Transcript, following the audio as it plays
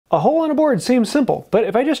A hole in a board seems simple, but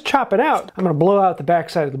if I just chop it out, I'm going to blow out the back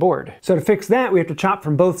side of the board. So to fix that, we have to chop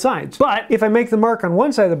from both sides. But if I make the mark on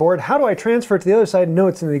one side of the board, how do I transfer it to the other side and know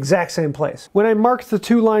it's in the exact same place? When I marked the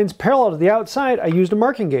two lines parallel to the outside, I used a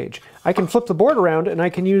marking gauge. I can flip the board around and I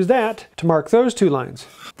can use that to mark those two lines.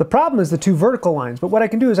 The problem is the two vertical lines, but what I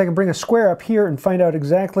can do is I can bring a square up here and find out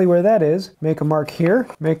exactly where that is, make a mark here,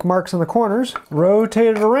 make marks on the corners,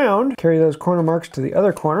 rotate it around, carry those corner marks to the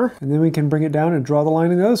other corner, and then we can bring it down and draw the line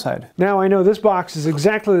on the other side. Now I know this box is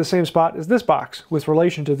exactly the same spot as this box with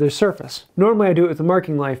relation to this surface. Normally I do it with the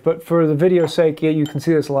marking knife, but for the video's sake, yeah, you can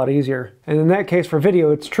see this a lot easier. And in that case, for video,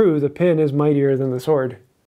 it's true, the pen is mightier than the sword.